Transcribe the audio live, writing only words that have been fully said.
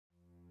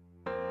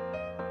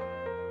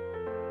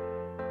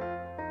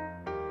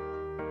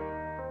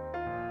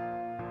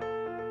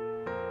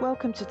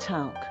Welcome to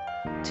TALC,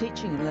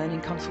 Teaching and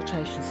Learning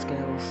Consultation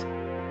Skills.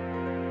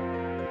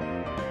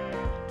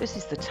 This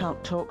is the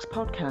TALC Talks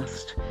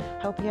podcast,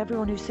 helping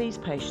everyone who sees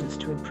patients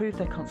to improve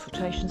their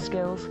consultation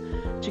skills,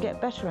 to get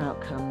better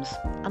outcomes,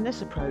 and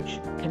this approach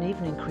can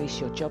even increase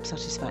your job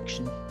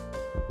satisfaction.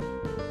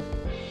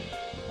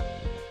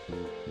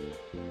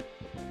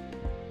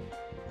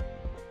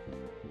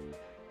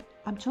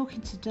 I'm talking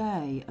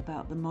today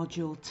about the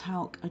module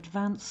TALC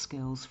Advanced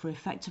Skills for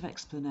Effective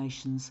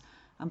Explanations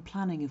and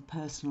Planning of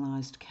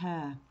Personalised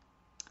Care.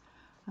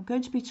 I'm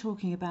going to be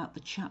talking about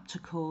the chapter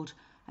called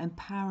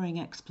Empowering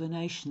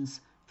Explanations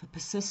for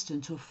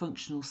Persistent or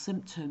Functional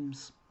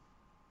Symptoms.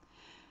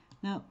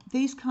 Now,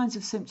 these kinds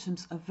of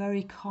symptoms are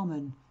very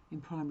common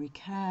in primary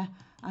care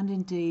and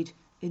indeed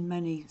in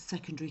many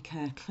secondary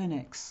care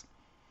clinics.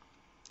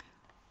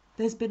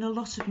 There's been a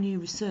lot of new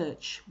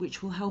research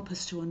which will help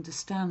us to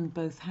understand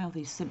both how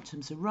these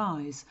symptoms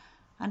arise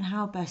and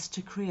how best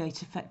to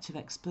create effective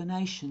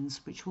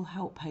explanations which will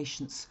help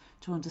patients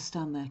to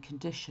understand their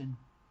condition.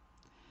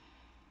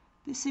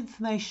 This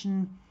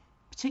information,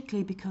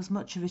 particularly because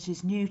much of it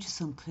is new to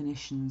some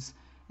clinicians,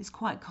 is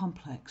quite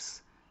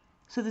complex.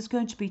 So there's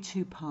going to be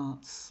two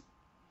parts.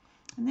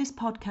 In this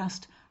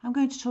podcast, I'm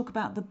going to talk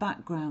about the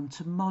background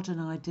to modern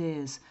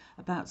ideas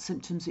about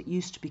symptoms that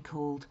used to be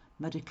called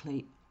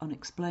medically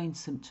unexplained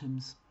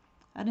symptoms.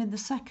 And in the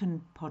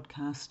second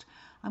podcast,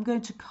 I'm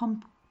going to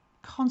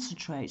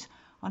concentrate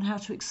on how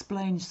to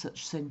explain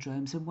such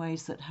syndromes in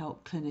ways that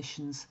help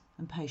clinicians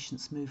and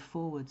patients move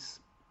forwards.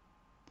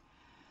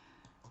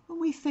 When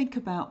we think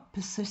about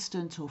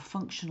persistent or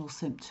functional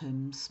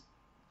symptoms,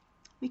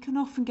 we can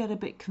often get a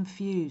bit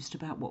confused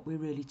about what we're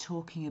really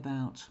talking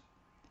about.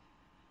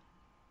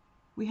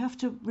 We have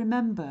to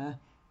remember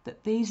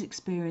that these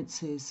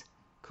experiences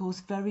cause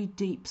very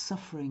deep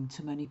suffering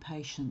to many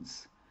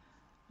patients.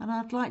 And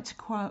I'd like to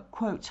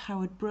quote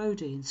Howard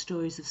Brody in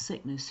Stories of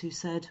Sickness, who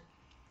said,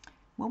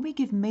 "When we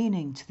give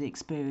meaning to the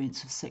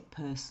experience of sick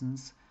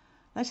persons,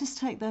 let us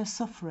take their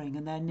suffering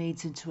and their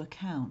needs into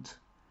account.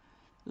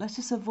 Let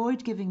us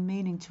avoid giving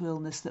meaning to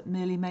illness that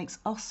merely makes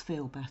us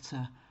feel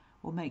better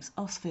or makes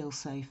us feel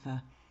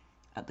safer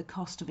at the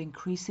cost of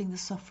increasing the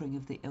suffering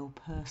of the ill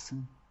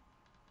person."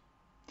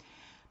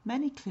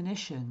 Many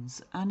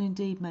clinicians, and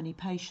indeed many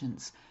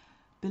patients,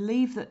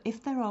 believe that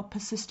if there are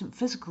persistent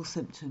physical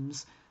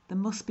symptoms, there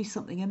must be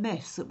something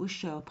amiss that will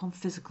show up on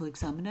physical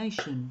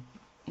examination,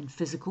 in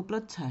physical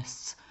blood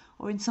tests,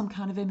 or in some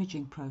kind of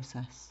imaging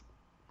process.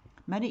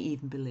 Many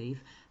even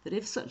believe that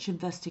if such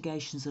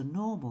investigations are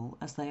normal,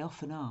 as they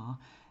often are,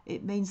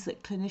 it means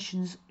that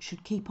clinicians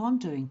should keep on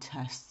doing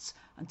tests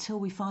until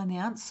we find the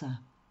answer.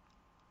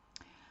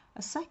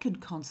 A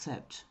second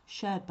concept,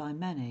 shared by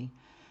many,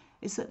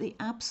 is that the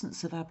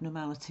absence of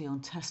abnormality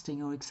on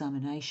testing or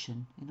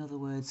examination, in other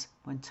words,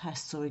 when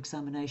tests or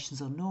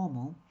examinations are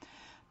normal,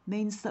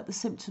 means that the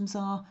symptoms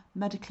are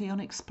medically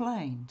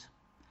unexplained.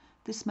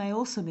 This may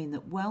also mean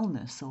that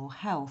wellness or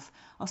health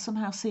are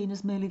somehow seen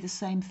as merely the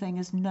same thing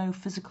as no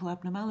physical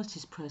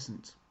abnormalities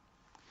present.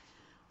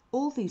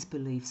 All these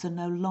beliefs are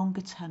no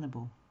longer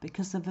tenable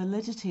because the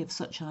validity of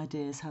such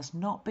ideas has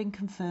not been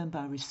confirmed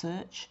by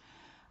research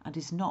and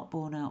is not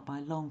borne out by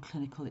long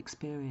clinical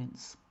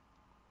experience.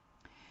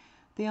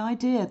 The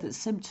idea that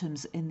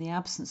symptoms in the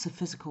absence of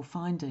physical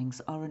findings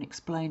are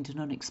unexplained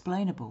and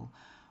unexplainable,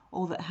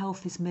 or that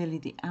health is merely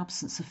the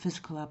absence of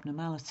physical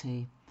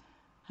abnormality,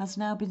 has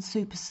now been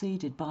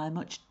superseded by a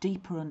much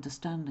deeper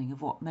understanding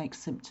of what makes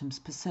symptoms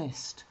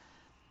persist.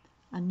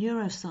 And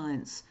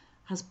neuroscience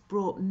has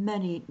brought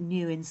many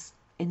new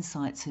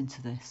insights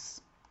into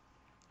this.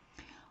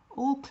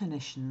 All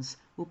clinicians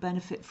will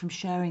benefit from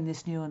sharing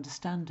this new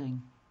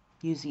understanding,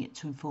 using it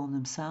to inform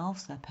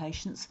themselves, their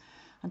patients,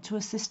 and to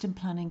assist in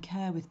planning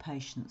care with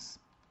patients.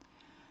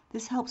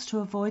 This helps to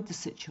avoid the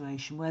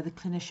situation where the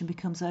clinician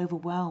becomes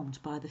overwhelmed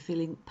by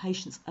the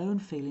patient's own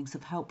feelings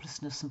of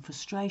helplessness and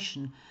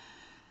frustration,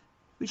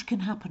 which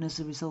can happen as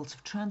a result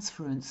of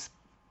transference.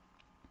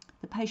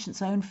 The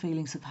patient's own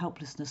feelings of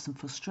helplessness and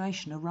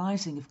frustration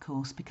arising, of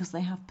course, because they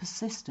have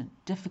persistent,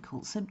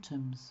 difficult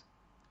symptoms.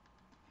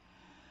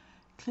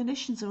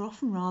 Clinicians are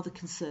often rather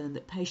concerned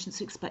that patients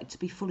expect to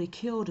be fully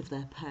cured of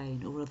their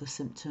pain or other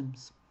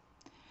symptoms.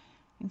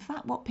 In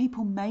fact, what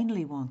people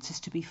mainly want is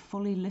to be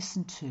fully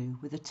listened to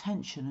with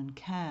attention and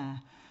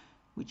care,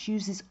 which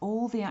uses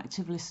all the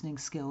active listening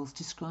skills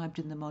described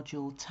in the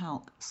module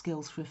TALC,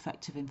 Skills for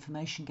Effective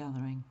Information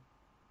Gathering.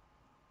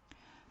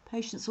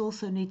 Patients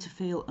also need to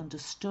feel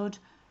understood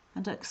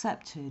and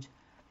accepted,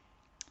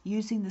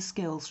 using the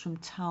skills from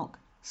TALC,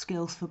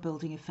 Skills for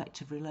Building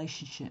Effective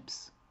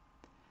Relationships,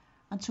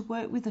 and to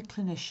work with a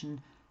clinician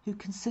who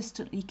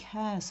consistently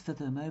cares for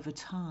them over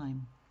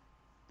time.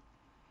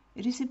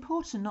 It is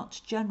important not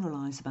to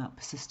generalise about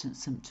persistent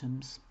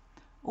symptoms.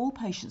 All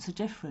patients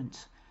are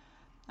different,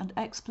 and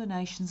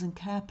explanations and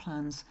care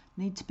plans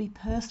need to be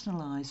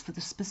personalised for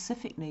the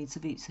specific needs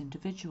of each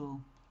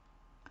individual.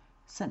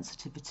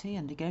 Sensitivity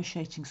and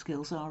negotiating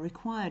skills are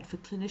required for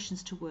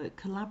clinicians to work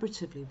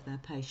collaboratively with their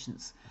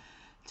patients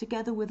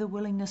together with a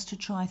willingness to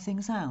try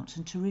things out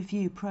and to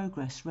review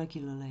progress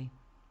regularly.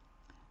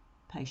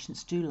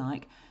 Patients do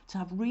like to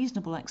have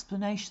reasonable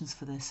explanations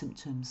for their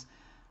symptoms,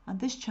 and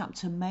this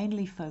chapter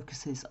mainly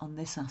focuses on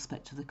this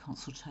aspect of the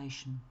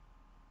consultation.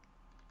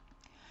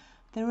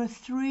 There are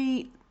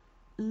three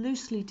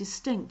loosely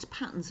distinct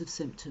patterns of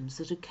symptoms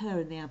that occur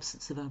in the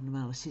absence of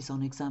abnormalities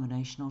on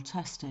examination or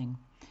testing.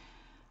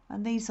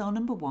 And these are,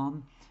 number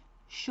one,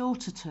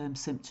 shorter term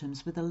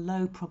symptoms with a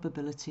low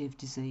probability of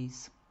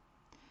disease.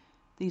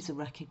 These are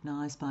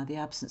recognised by the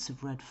absence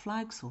of red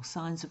flags or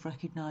signs of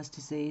recognised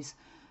disease,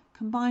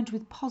 combined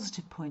with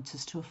positive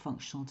pointers to a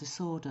functional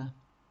disorder.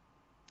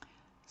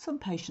 Some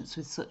patients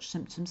with such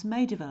symptoms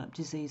may develop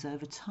disease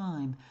over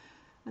time,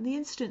 and the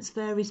incidence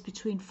varies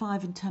between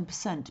 5 and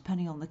 10%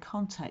 depending on the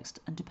context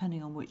and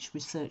depending on which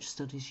research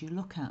studies you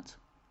look at.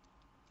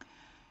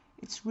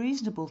 It's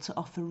reasonable to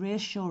offer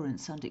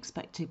reassurance and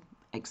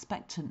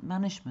expectant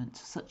management,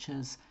 such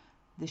as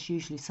this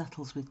usually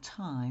settles with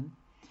time,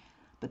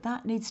 but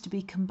that needs to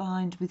be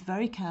combined with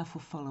very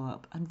careful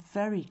follow-up and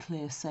very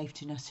clear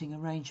safety netting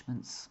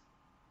arrangements.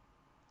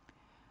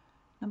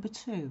 Number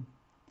two,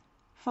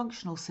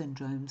 functional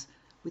syndromes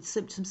with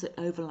symptoms that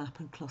overlap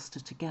and cluster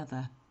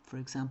together, for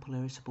example,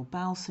 irritable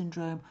bowel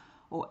syndrome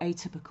or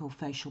atypical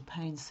facial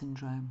pain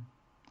syndrome.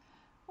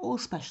 All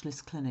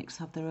specialist clinics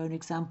have their own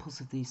examples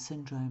of these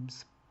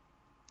syndromes.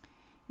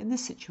 In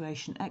this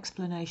situation,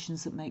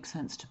 explanations that make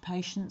sense to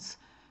patients,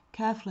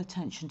 careful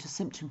attention to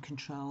symptom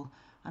control,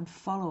 and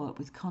follow-up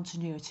with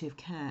continuity of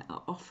care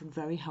are often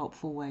very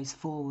helpful ways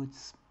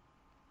forwards.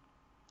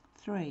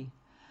 3.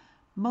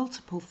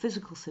 Multiple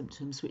physical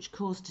symptoms which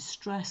cause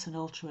distress and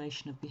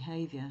alteration of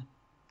behaviour.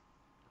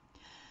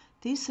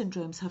 These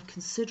syndromes have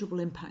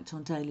considerable impact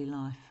on daily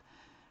life,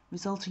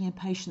 resulting in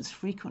patients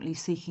frequently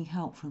seeking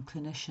help from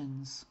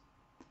clinicians.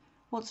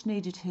 What's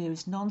needed here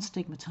is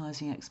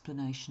non-stigmatising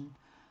explanation,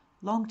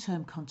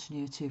 long-term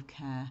continuity of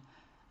care,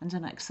 and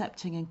an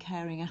accepting and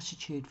caring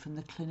attitude from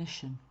the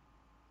clinician.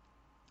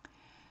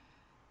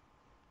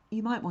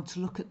 You might want to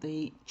look at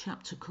the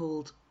chapter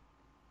called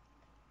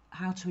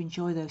How to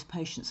Enjoy Those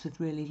Patients with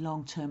Really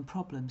Long-Term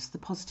Problems, the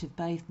Positive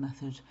Bathe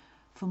Method,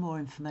 for more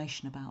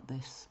information about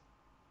this.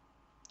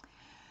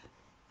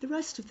 The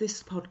rest of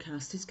this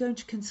podcast is going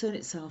to concern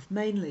itself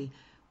mainly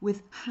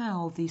with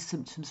how these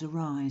symptoms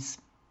arise.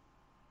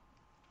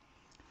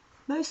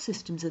 Most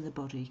systems in the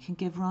body can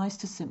give rise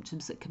to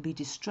symptoms that can be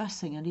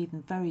distressing and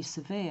even very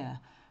severe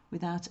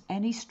without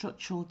any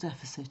structural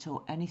deficit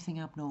or anything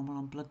abnormal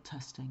on blood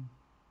testing.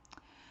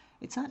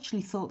 It's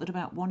actually thought that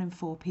about 1 in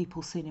 4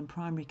 people seen in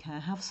primary care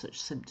have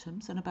such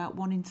symptoms, and about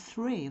 1 in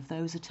 3 of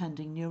those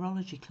attending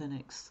neurology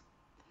clinics.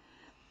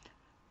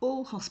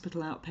 All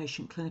hospital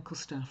outpatient clinical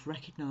staff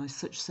recognise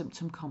such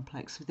symptom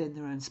complex within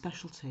their own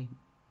specialty.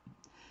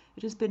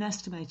 It has been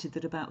estimated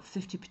that about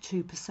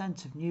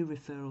 52% of new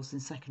referrals in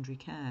secondary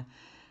care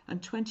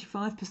and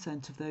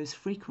 25% of those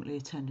frequently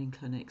attending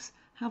clinics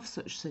have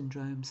such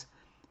syndromes,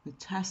 with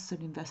tests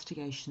and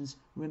investigations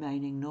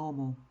remaining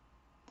normal.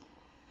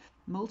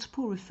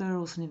 Multiple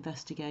referrals and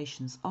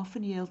investigations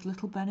often yield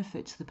little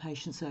benefit to the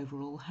patient's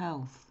overall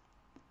health.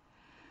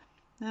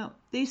 Now,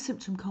 these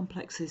symptom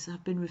complexes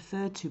have been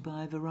referred to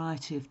by a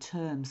variety of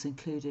terms,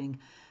 including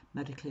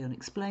medically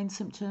unexplained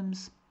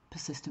symptoms,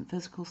 persistent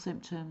physical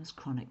symptoms,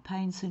 chronic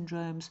pain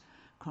syndromes,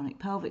 chronic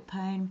pelvic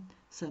pain,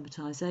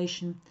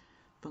 somatization,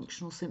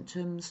 functional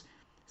symptoms,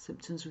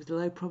 symptoms with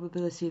low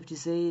probability of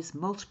disease,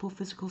 multiple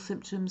physical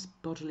symptoms,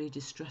 bodily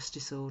distress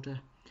disorder.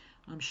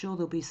 I'm sure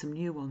there'll be some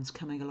new ones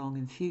coming along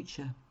in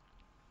future.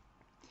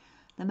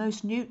 The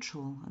most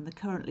neutral and the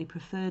currently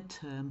preferred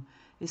term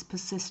is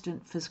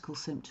persistent physical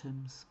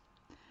symptoms.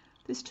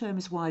 This term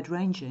is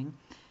wide-ranging,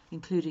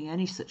 including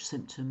any such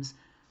symptoms,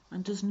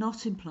 and does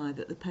not imply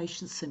that the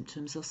patient's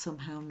symptoms are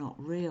somehow not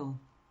real.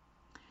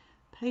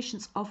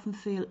 Patients often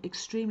feel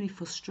extremely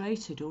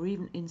frustrated or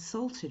even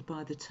insulted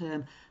by the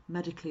term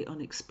medically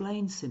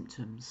unexplained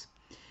symptoms,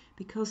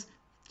 because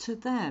to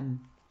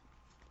them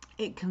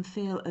it can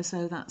feel as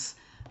though that's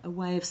a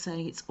way of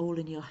saying it's all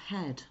in your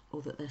head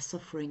or that their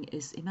suffering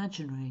is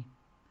imaginary.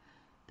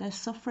 Their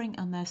suffering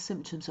and their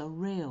symptoms are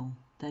real,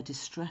 they're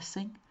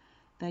distressing,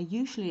 they're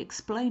usually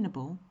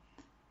explainable.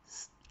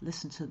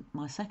 Listen to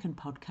my second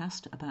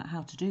podcast about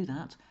how to do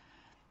that,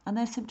 and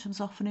their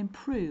symptoms often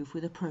improve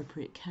with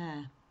appropriate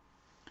care.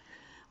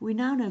 We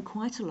now know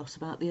quite a lot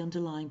about the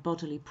underlying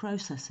bodily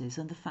processes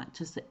and the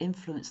factors that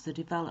influence the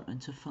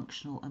development of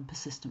functional and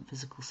persistent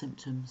physical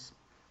symptoms.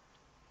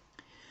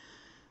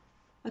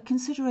 A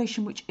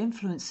consideration which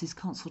influences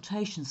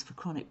consultations for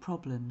chronic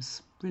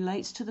problems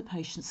relates to the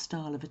patient's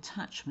style of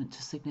attachment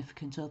to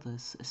significant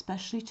others,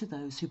 especially to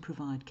those who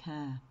provide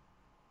care.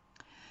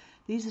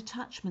 These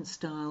attachment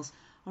styles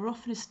are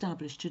often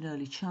established in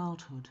early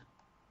childhood.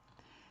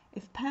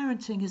 If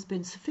parenting has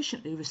been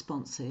sufficiently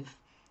responsive,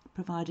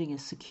 providing a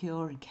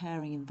secure and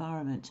caring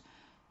environment,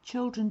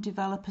 children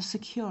develop a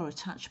secure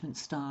attachment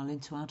style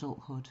into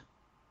adulthood.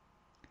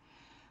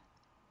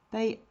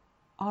 They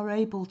are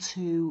able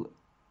to,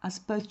 as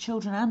both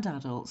children and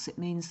adults, it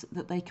means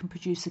that they can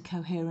produce a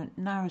coherent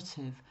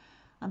narrative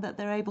and that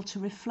they're able to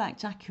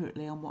reflect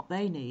accurately on what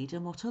they need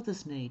and what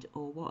others need,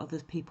 or what other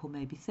people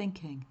may be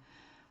thinking.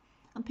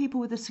 And people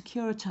with a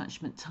secure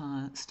attachment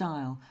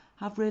style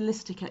have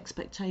realistic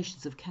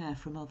expectations of care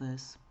from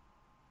others.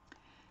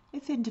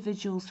 If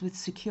individuals with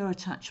secure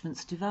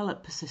attachments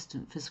develop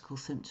persistent physical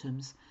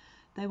symptoms,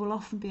 they will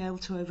often be able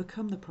to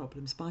overcome the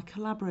problems by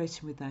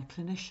collaborating with their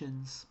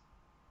clinicians.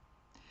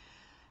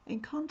 In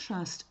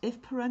contrast,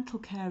 if parental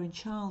care in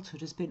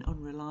childhood has been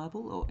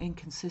unreliable or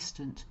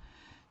inconsistent,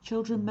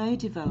 children may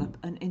develop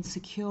an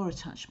insecure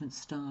attachment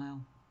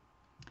style.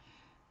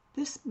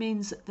 This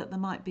means that there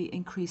might be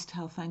increased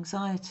health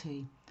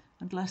anxiety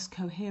and less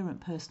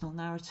coherent personal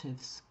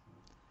narratives.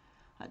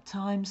 At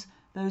times,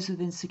 those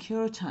with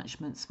insecure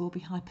attachments will be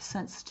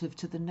hypersensitive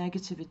to the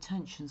negative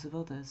intentions of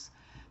others,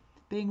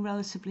 being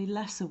relatively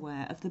less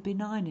aware of the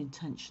benign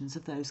intentions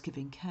of those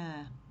giving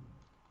care.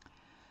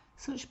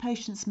 Such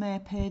patients may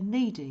appear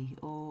needy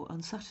or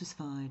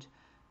unsatisfied,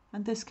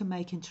 and this can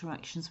make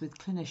interactions with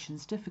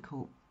clinicians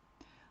difficult.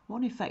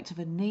 One effect of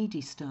a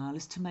needy style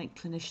is to make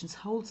clinicians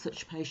hold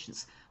such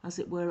patients, as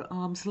it were, at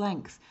arm's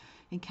length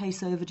in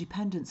case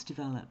overdependence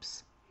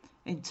develops.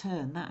 In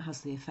turn, that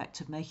has the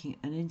effect of making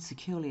an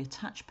insecurely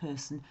attached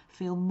person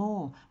feel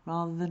more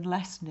rather than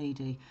less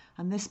needy,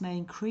 and this may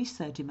increase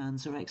their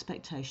demands or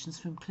expectations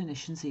from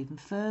clinicians even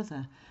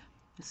further,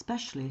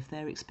 especially if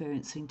they're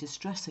experiencing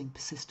distressing,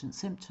 persistent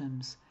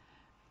symptoms.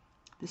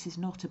 This is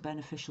not a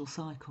beneficial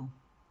cycle.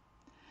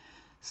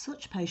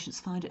 Such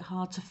patients find it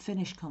hard to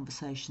finish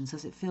conversations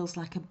as it feels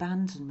like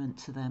abandonment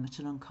to them at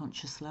an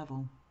unconscious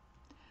level.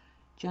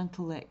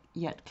 Gentle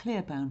yet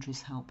clear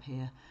boundaries help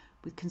here,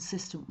 with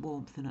consistent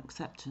warmth and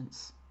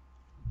acceptance.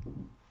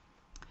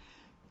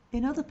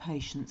 In other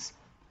patients,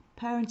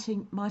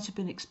 parenting might have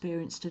been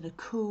experienced in a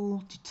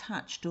cool,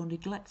 detached or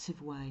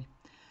neglective way,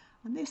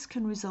 and this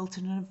can result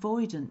in an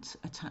avoidant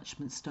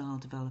attachment style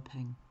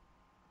developing.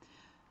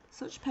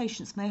 Such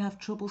patients may have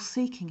trouble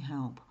seeking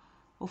help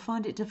or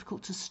find it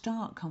difficult to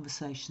start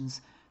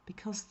conversations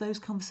because those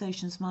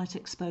conversations might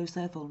expose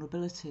their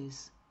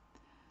vulnerabilities.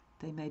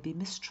 They may be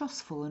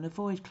mistrustful and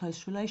avoid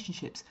close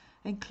relationships,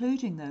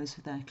 including those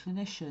with their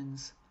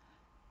clinicians.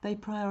 They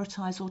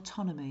prioritise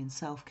autonomy and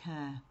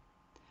self-care.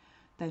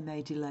 They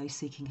may delay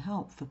seeking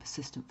help for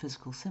persistent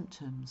physical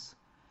symptoms.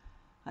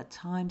 At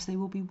times they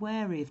will be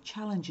wary of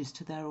challenges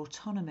to their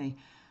autonomy,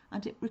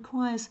 and it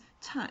requires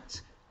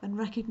tact and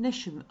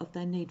recognition of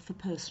their need for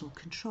personal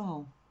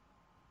control.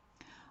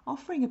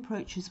 Offering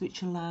approaches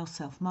which allow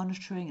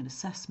self-monitoring and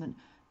assessment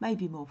may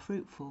be more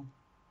fruitful.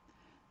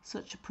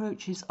 Such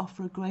approaches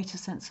offer a greater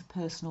sense of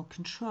personal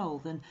control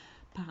than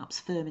perhaps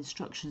firm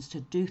instructions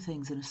to do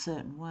things in a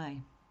certain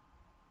way.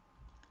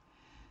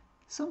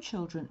 Some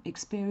children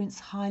experience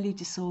highly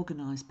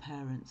disorganised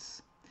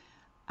parents,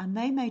 and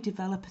they may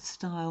develop a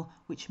style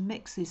which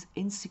mixes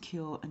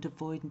insecure and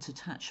avoidant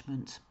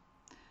attachment,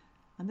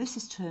 and this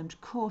is termed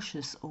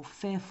cautious or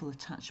fearful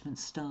attachment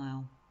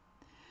style.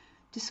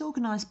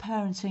 Disorganised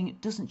parenting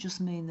doesn't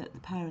just mean that the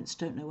parents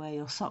don't know where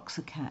your socks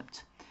are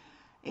kept.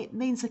 It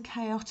means a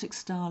chaotic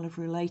style of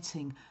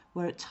relating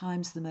where at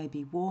times there may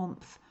be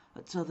warmth,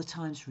 at other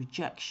times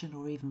rejection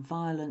or even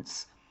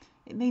violence.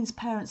 It means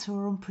parents who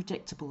are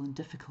unpredictable and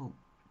difficult.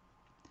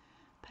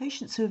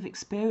 Patients who have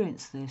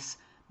experienced this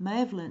may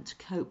have learnt to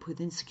cope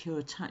with insecure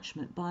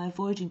attachment by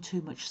avoiding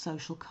too much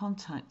social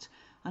contact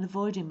and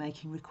avoiding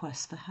making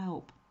requests for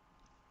help.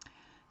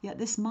 Yet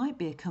this might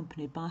be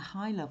accompanied by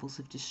high levels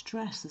of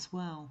distress as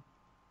well.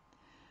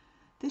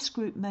 This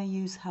group may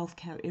use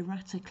healthcare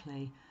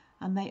erratically,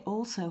 and they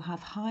also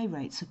have high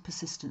rates of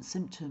persistent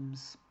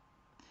symptoms.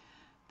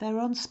 Their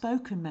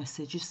unspoken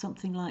message is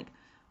something like,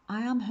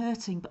 "I am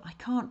hurting, but I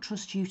can't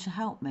trust you to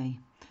help me,"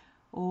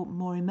 or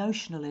more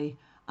emotionally,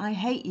 "I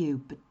hate you,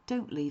 but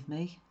don't leave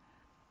me."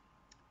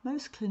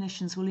 Most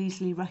clinicians will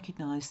easily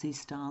recognise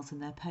these styles in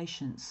their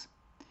patients.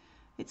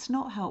 It's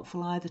not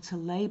helpful either to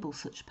label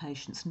such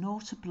patients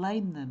nor to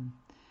blame them.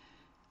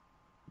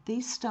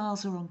 These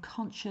styles are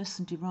unconscious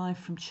and derived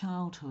from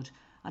childhood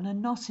and are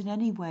not in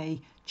any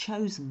way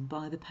chosen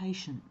by the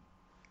patient.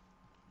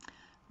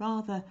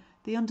 Rather,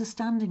 the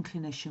understanding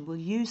clinician will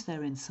use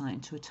their insight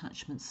into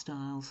attachment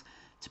styles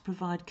to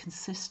provide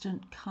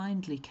consistent,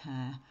 kindly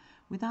care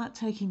without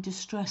taking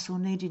distress or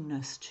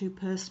neediness too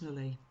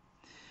personally.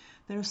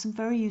 There are some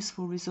very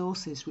useful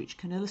resources which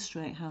can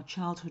illustrate how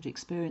childhood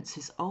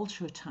experiences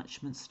alter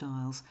attachment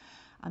styles,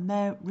 and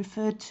they're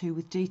referred to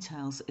with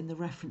details in the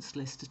reference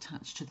list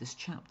attached to this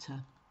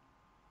chapter.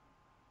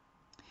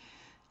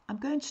 I'm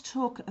going to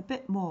talk a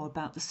bit more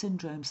about the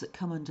syndromes that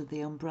come under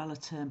the umbrella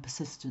term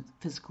persistent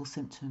physical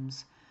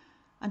symptoms,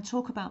 and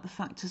talk about the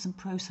factors and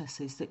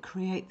processes that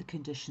create the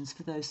conditions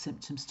for those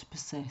symptoms to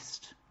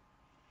persist.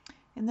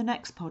 In the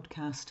next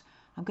podcast,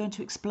 I'm going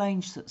to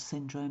explain such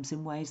syndromes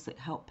in ways that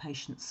help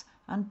patients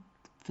and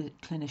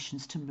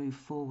clinicians to move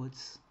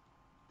forwards.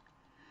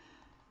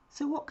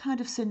 So what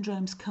kind of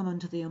syndromes come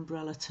under the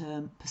umbrella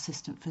term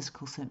persistent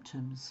physical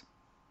symptoms?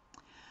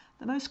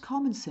 The most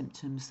common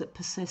symptoms that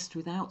persist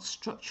without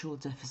structural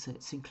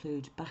deficits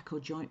include back or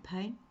joint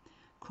pain,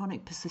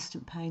 chronic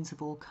persistent pains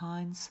of all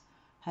kinds,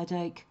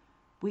 headache,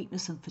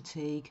 weakness and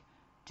fatigue,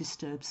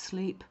 disturbed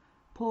sleep,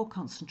 poor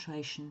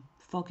concentration,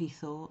 foggy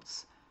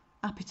thoughts,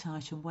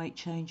 appetite and weight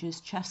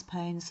changes, chest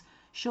pains,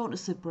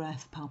 shortness of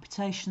breath,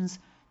 palpitations,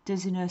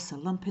 dizziness, a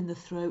lump in the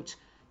throat,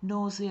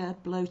 nausea,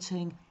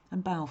 bloating,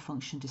 and bowel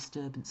function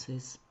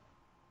disturbances.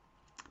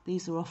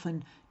 These are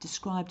often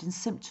described in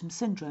symptom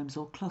syndromes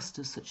or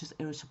clusters such as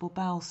irritable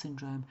bowel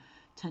syndrome,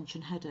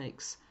 tension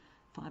headaches,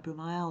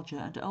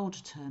 fibromyalgia, and older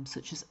terms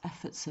such as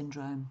effort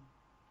syndrome.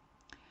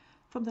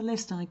 From the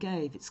list I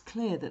gave, it's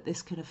clear that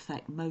this can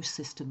affect most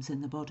systems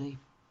in the body.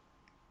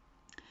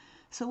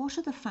 So what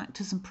are the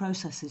factors and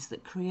processes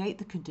that create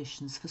the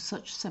conditions for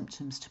such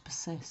symptoms to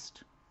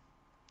persist?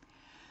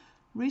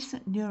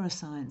 Recent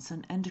neuroscience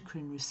and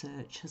endocrine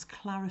research has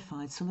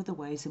clarified some of the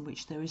ways in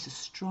which there is a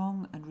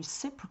strong and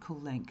reciprocal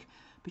link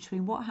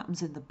between what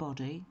happens in the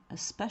body,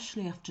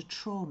 especially after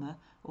trauma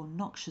or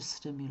noxious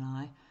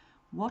stimuli,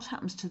 what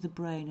happens to the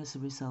brain as a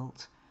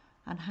result,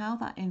 and how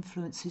that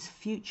influences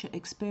future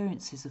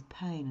experiences of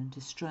pain and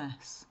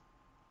distress.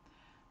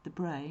 The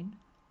brain,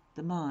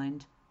 the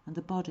mind, and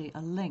the body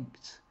are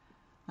linked,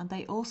 and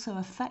they also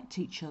affect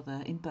each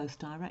other in both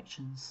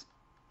directions.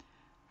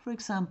 For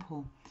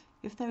example,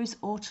 if there is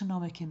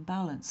autonomic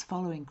imbalance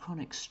following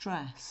chronic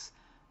stress,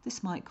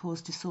 this might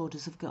cause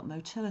disorders of gut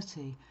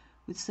motility,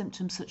 with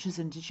symptoms such as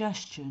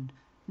indigestion,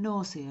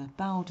 nausea,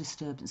 bowel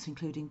disturbance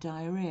including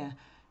diarrhea,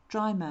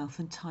 dry mouth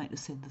and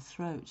tightness in the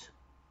throat.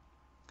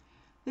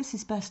 This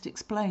is best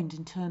explained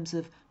in terms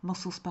of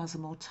muscle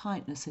spasm or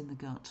tightness in the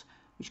gut,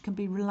 which can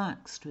be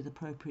relaxed with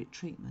appropriate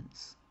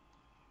treatments.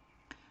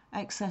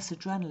 Excess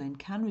adrenaline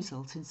can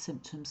result in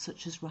symptoms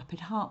such as rapid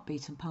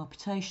heartbeat and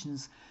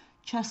palpitations,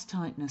 chest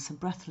tightness and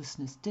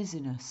breathlessness,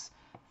 dizziness,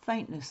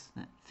 faintness,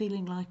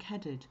 feeling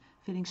lightheaded,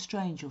 feeling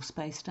strange or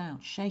spaced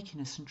out,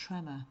 shakiness and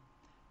tremor.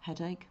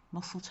 Headache,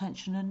 muscle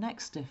tension and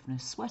neck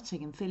stiffness,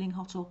 sweating and feeling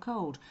hot or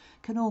cold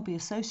can all be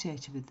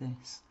associated with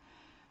this.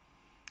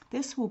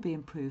 This will be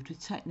improved with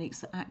techniques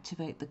that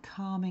activate the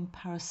calming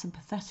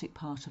parasympathetic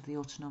part of the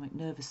autonomic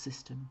nervous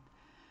system.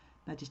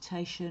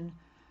 Meditation,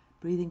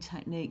 breathing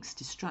techniques,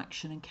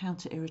 distraction and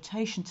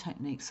counter-irritation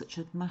techniques such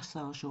as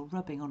massage or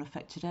rubbing on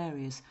affected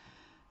areas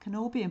can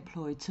all be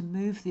employed to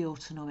move the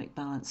autonomic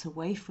balance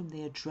away from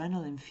the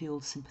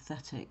adrenaline-fueled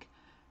sympathetic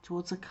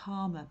towards a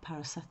calmer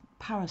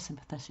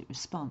parasympathetic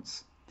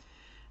response.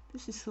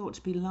 This is thought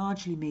to be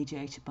largely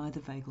mediated by the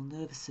vagal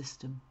nervous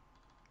system.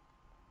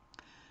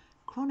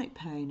 Chronic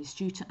pain is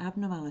due to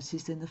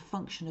abnormalities in the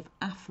function of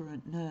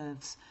afferent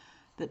nerves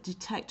that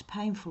detect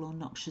painful or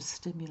noxious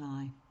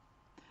stimuli.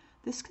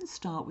 This can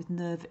start with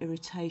nerve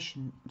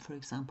irritation, for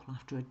example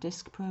after a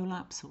disc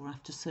prolapse or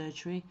after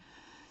surgery,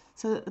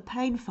 so that the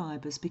pain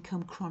fibres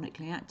become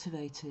chronically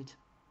activated.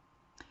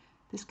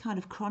 This kind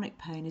of chronic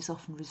pain is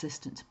often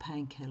resistant to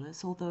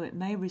painkillers, although it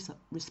may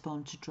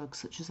respond to drugs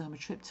such as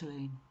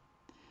amitriptyline.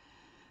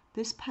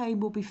 This pain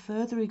will be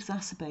further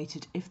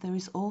exacerbated if there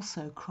is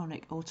also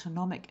chronic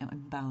autonomic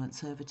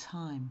imbalance over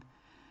time.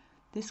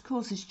 This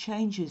causes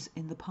changes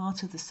in the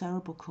part of the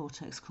cerebral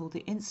cortex called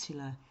the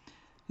insula,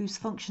 whose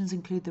functions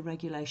include the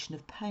regulation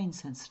of pain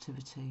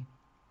sensitivity.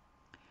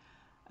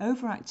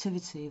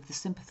 Overactivity of the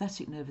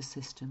sympathetic nervous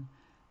system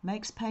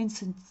makes pain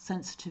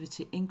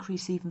sensitivity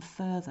increase even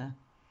further,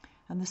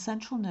 and the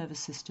central nervous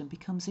system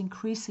becomes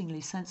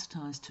increasingly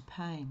sensitized to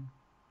pain.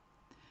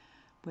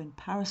 When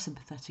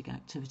parasympathetic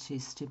activity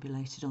is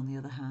stimulated, on the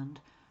other hand,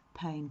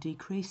 pain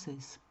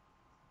decreases.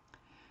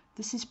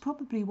 This is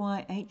probably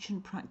why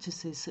ancient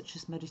practices such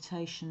as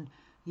meditation,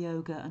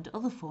 yoga, and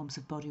other forms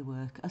of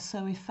bodywork are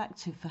so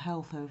effective for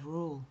health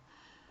overall.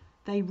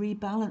 They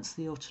rebalance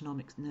the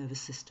autonomic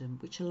nervous system,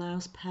 which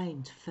allows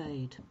pain to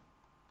fade.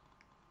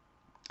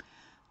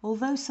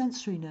 Although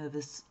sensory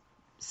nervous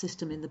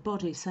system in the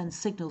body sends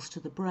signals to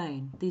the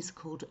brain, these are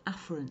called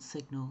afferent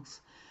signals.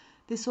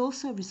 This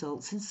also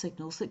results in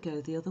signals that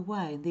go the other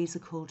way, and these are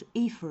called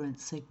efferent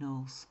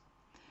signals.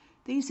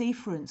 These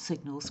efferent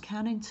signals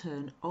can in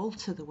turn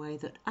alter the way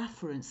that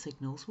afferent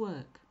signals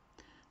work.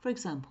 For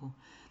example,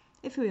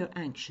 if we are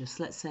anxious,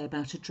 let's say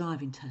about a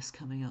driving test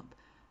coming up,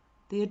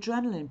 the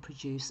adrenaline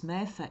produced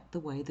may affect the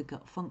way the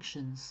gut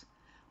functions.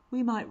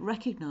 We might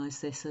recognise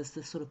this as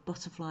the sort of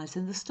butterflies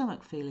in the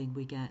stomach feeling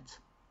we get.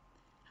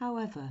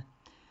 However,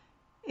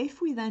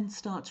 if we then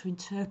start to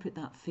interpret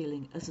that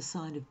feeling as a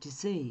sign of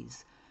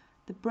disease,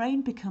 the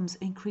brain becomes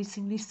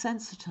increasingly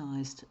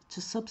sensitized to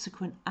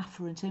subsequent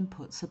afferent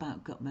inputs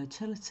about gut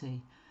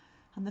motility,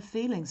 and the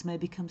feelings may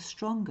become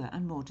stronger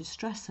and more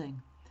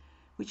distressing,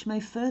 which may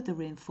further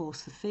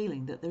reinforce the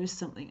feeling that there is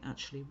something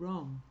actually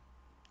wrong.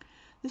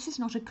 This is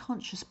not a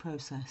conscious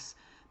process,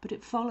 but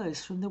it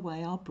follows from the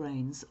way our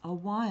brains are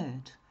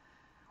wired.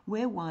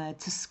 We're wired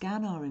to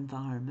scan our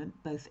environment,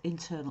 both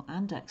internal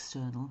and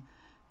external,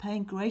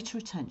 paying greater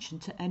attention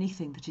to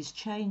anything that is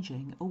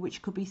changing or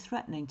which could be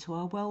threatening to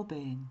our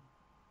well-being.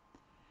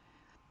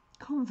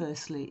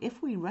 Conversely,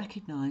 if we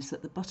recognise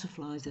that the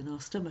butterflies in our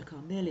stomach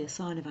are merely a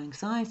sign of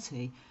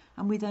anxiety,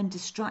 and we then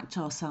distract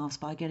ourselves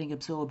by getting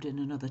absorbed in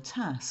another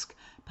task,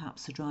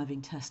 perhaps the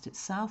driving test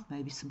itself,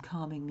 maybe some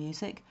calming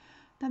music,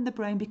 then the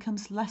brain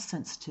becomes less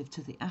sensitive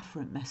to the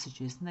afferent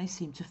messages and they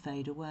seem to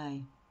fade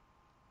away.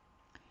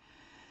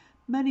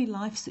 Many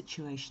life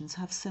situations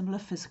have similar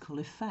physical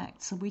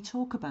effects, and we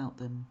talk about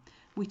them.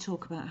 We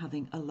talk about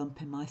having a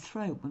lump in my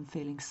throat when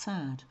feeling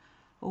sad,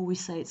 or we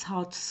say it's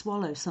hard to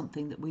swallow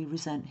something that we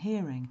resent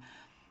hearing,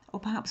 or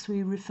perhaps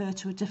we refer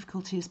to a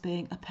difficulty as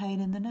being a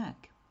pain in the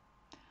neck.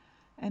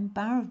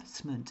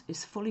 Embarrassment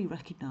is fully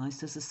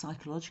recognised as a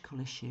psychological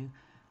issue,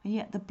 and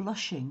yet the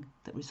blushing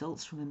that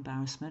results from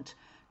embarrassment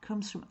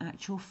comes from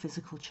actual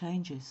physical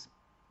changes.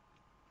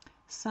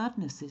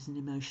 Sadness is an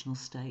emotional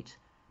state,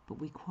 but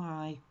we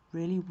cry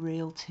really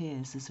real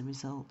tears as a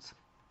result.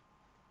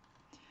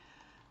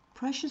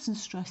 Pressures and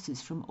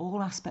stresses from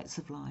all aspects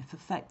of life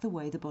affect the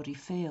way the body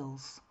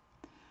feels.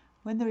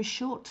 When there is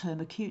short-term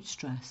acute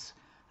stress,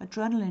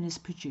 adrenaline is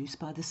produced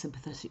by the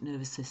sympathetic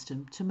nervous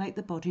system to make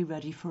the body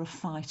ready for a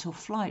fight or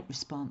flight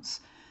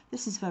response.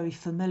 This is very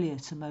familiar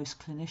to most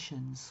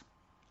clinicians.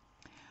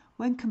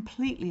 When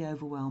completely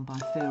overwhelmed by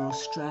fear or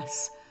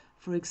stress,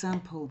 for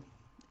example,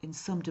 in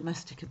some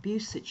domestic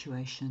abuse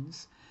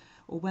situations,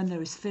 or when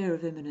there is fear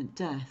of imminent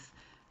death,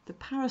 the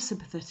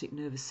parasympathetic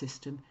nervous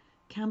system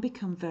can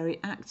become very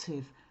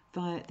active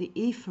via the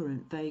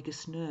efferent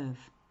vagus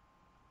nerve.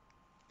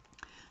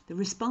 The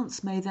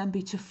response may then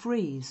be to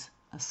freeze,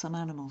 as some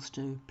animals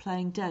do,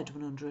 playing dead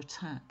when under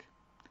attack.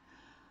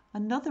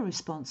 Another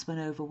response when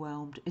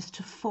overwhelmed is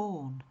to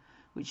fawn,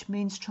 which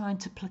means trying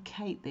to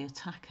placate the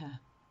attacker.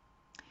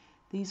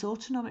 These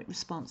autonomic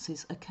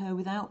responses occur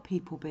without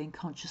people being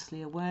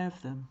consciously aware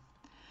of them.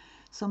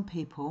 Some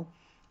people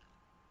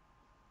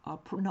are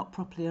not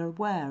properly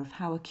aware of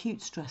how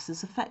acute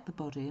stresses affect the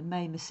body and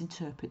may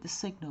misinterpret the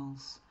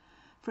signals.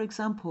 For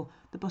example,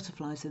 the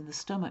butterflies in the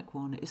stomach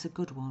one is a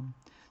good one.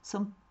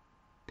 Some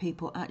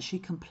people actually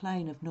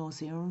complain of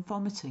nausea and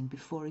vomiting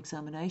before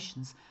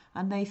examinations,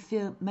 and they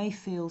may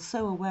feel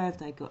so aware of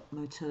their gut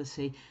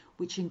motility,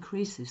 which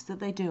increases, that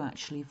they do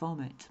actually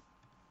vomit.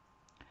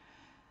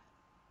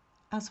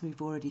 As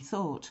we've already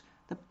thought,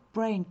 the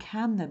brain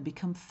can then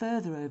become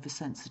further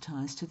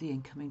oversensitized to the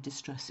incoming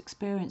distress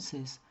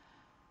experiences,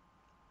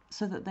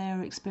 so that they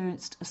are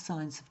experienced as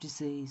signs of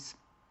disease.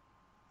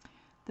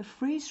 The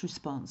freeze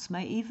response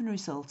may even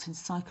result in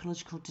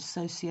psychological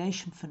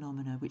dissociation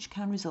phenomena, which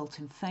can result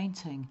in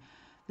fainting.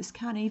 This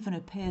can even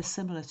appear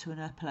similar to an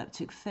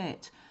epileptic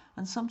fit,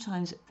 and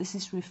sometimes this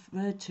is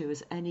referred to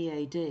as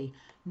NEAD,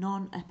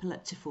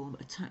 non-epileptiform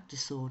attack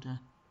disorder.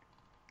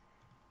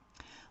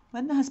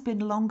 When there has been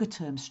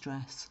longer-term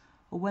stress,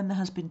 or when there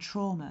has been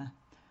trauma,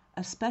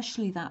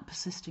 especially that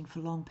persisting for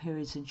long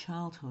periods in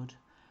childhood,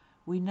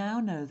 we now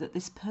know that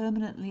this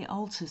permanently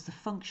alters the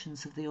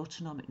functions of the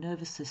autonomic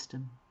nervous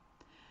system.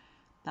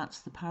 That's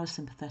the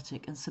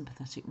parasympathetic and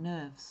sympathetic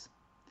nerves.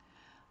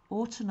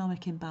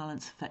 Autonomic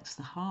imbalance affects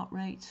the heart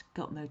rate,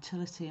 gut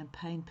motility and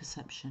pain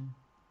perception.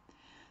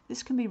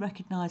 This can be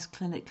recognised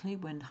clinically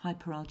when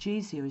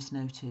hyperalgesia is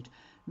noted,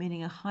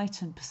 meaning a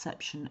heightened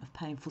perception of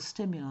painful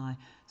stimuli.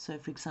 So,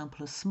 for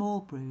example, a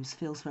small bruise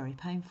feels very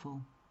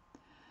painful.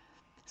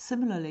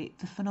 Similarly,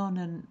 the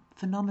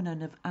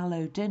phenomenon of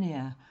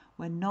allodynia,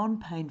 when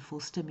non-painful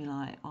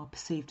stimuli are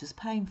perceived as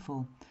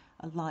painful,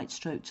 a light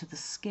stroke to the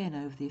skin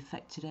over the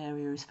affected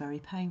area is very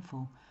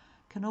painful,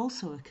 can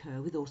also occur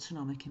with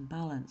autonomic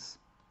imbalance.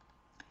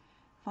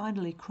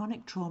 Finally,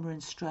 chronic trauma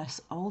and stress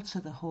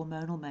alter the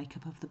hormonal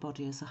makeup of the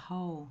body as a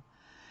whole.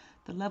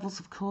 The levels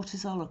of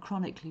cortisol are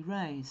chronically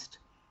raised.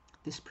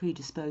 This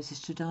predisposes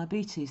to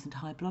diabetes and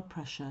high blood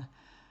pressure,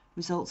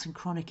 results in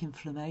chronic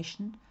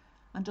inflammation,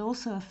 and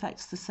also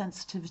affects the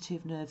sensitivity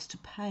of nerves to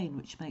pain,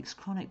 which makes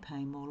chronic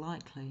pain more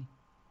likely.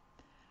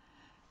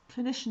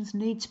 Clinicians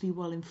need to be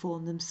well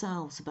informed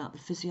themselves about the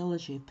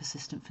physiology of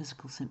persistent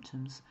physical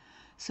symptoms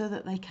so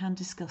that they can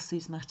discuss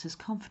these matters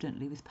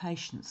confidently with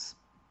patients.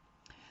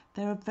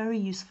 There are very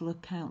useful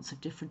accounts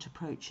of different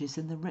approaches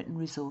in the written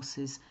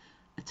resources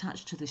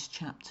attached to this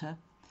chapter.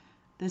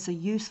 There's a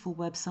useful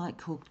website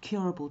called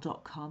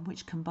curable.com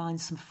which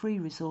combines some free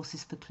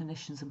resources for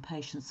clinicians and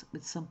patients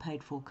with some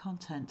paid-for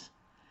content.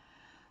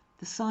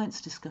 The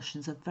science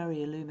discussions are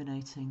very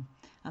illuminating,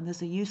 and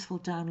there's a useful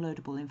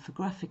downloadable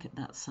infographic at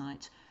that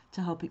site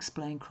to help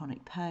explain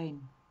chronic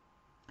pain.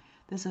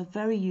 There's a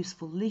very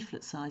useful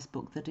leaflet-sized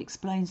book that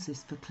explains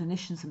this for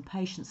clinicians and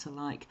patients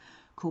alike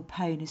called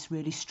Pain is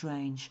Really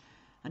Strange,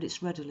 and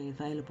it's readily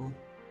available.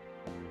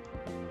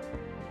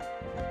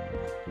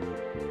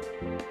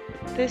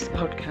 This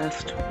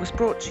podcast was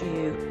brought to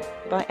you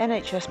by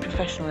NHS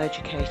professional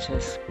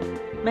educators,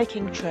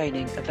 making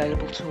training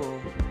available to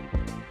all.